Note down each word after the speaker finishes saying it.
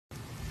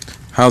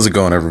How's it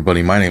going,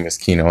 everybody? My name is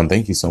Kino, and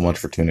thank you so much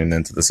for tuning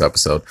into this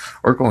episode.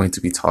 We're going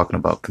to be talking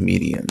about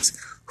comedians.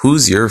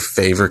 Who's your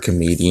favorite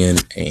comedian,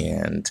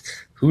 and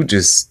who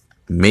just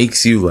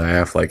makes you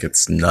laugh like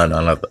it's none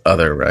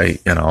other, right?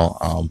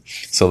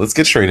 So let's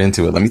get straight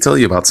into it. Let me tell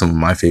you about some of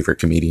my favorite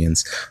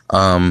comedians.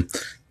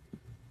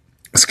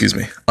 Excuse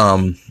me.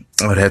 I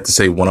would have to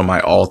say one of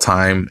my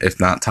all-time, if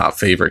not top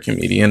favorite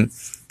comedian,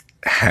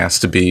 has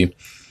to be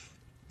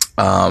Dave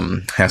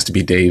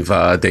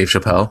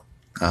Chappelle.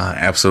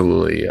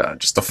 Absolutely,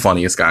 just the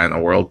funniest guy in the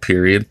world.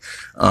 Period.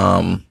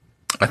 I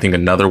think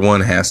another one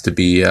has to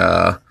be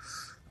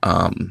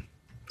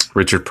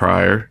Richard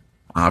Pryor,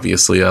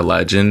 obviously a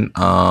legend.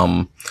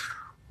 Martin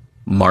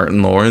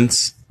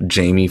Lawrence,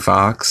 Jamie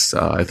Foxx.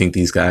 I think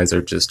these guys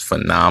are just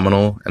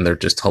phenomenal, and they're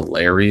just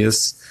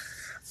hilarious.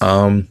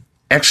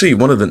 Actually,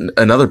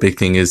 another big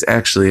thing is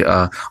actually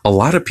a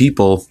lot of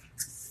people.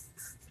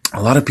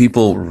 A lot of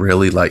people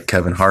really like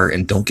Kevin Hart,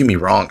 and don't get me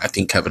wrong, I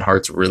think Kevin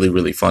Hart's really,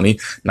 really funny.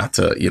 Not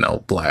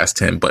to, blast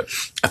him, but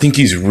I think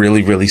he's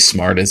really, really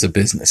smart as a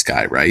business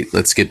guy, right?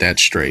 Let's get that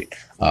straight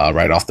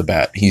right off the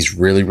bat. He's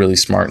really, really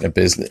smart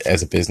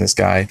as a business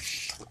guy.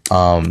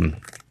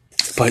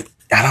 But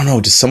I don't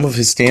know, just some of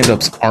his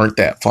stand-ups aren't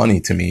that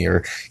funny to me,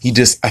 or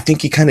I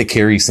think he kind of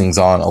carries things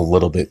on a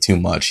little bit too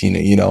much,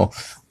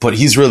 but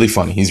he's really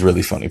funny. He's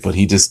really funny, but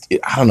I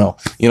don't know,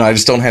 I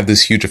just don't have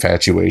this huge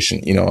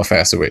infatuation,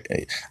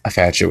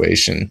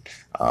 infatuation.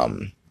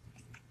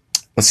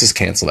 Let's just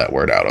cancel that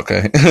word out.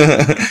 Okay.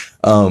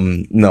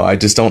 No, I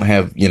just don't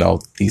have,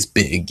 these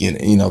big,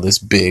 this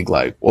big,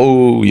 like,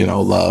 whoa,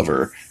 love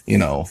or,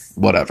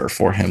 whatever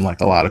for him,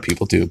 like a lot of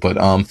people do. But,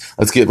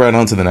 let's get right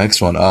on to the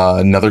next one.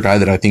 Another guy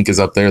that I think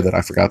is up there that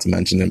I forgot to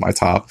mention in my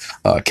top,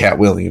 Cat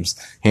Williams,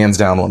 hands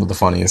down, one of the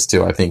funniest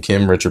too. I think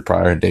him, Richard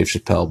Pryor, and Dave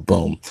Chappelle,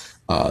 boom.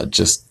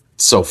 Just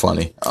so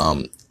funny.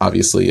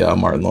 Obviously,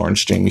 Martin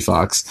Lawrence, Jamie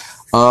Foxx.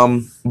 But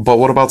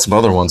what about some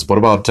other ones? What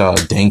about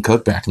Dane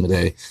Cook back in the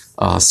day?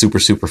 Super,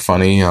 super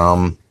funny.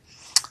 Joe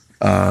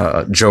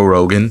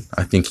Rogan.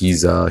 I think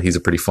he's a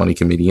pretty funny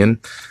comedian.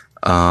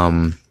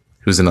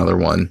 Who's another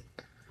one?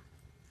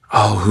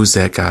 Oh, who's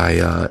that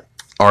guy?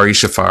 Ari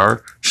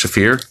Shafir.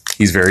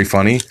 He's very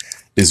funny,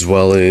 as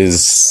well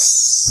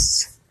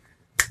as,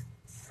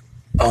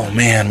 oh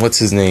man, what's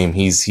his name?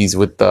 He's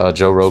with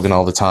Joe Rogan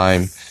all the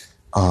time.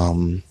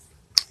 You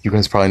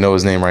guys probably know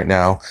his name right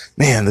now.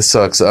 Man, this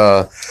sucks.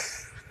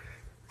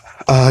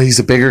 He's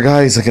a bigger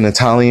guy. He's like an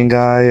Italian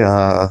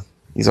guy.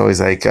 He's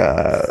always like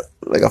a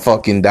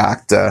fucking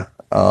doctor.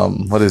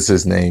 What is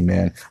his name,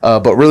 man?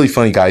 But really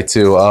funny guy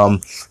too.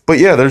 But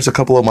yeah, there's a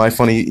couple of my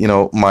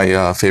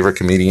favorite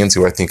comedians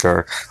who I think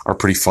are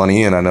pretty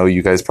funny. And I know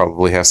you guys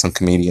probably have some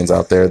comedians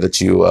out there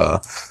that you,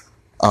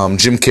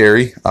 Jim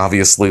Carrey,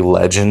 obviously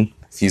legend.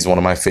 He's one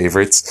of my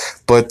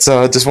favorites, but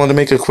just wanted to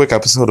make a quick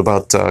episode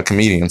about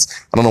comedians.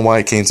 I don't know why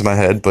it came to my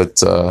head,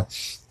 but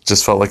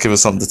just felt like it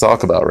was something to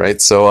talk about,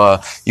 right? So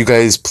you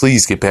guys,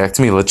 please get back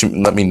to me.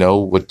 Let me know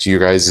what your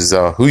guys'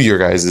 who your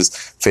guys'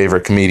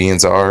 favorite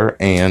comedians are,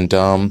 and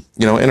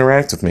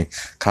interact with me.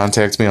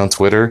 Contact me on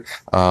Twitter,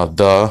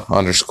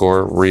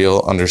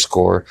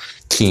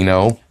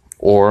 _real_Kino,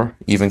 or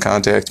even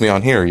contact me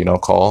on here.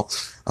 Call.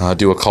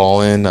 Do a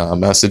call in,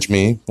 message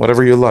me,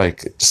 whatever you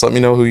like. Just let me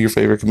know who your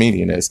favorite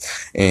comedian is.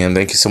 And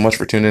thank you so much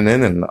for tuning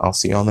in, and I'll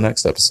see you on the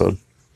next episode.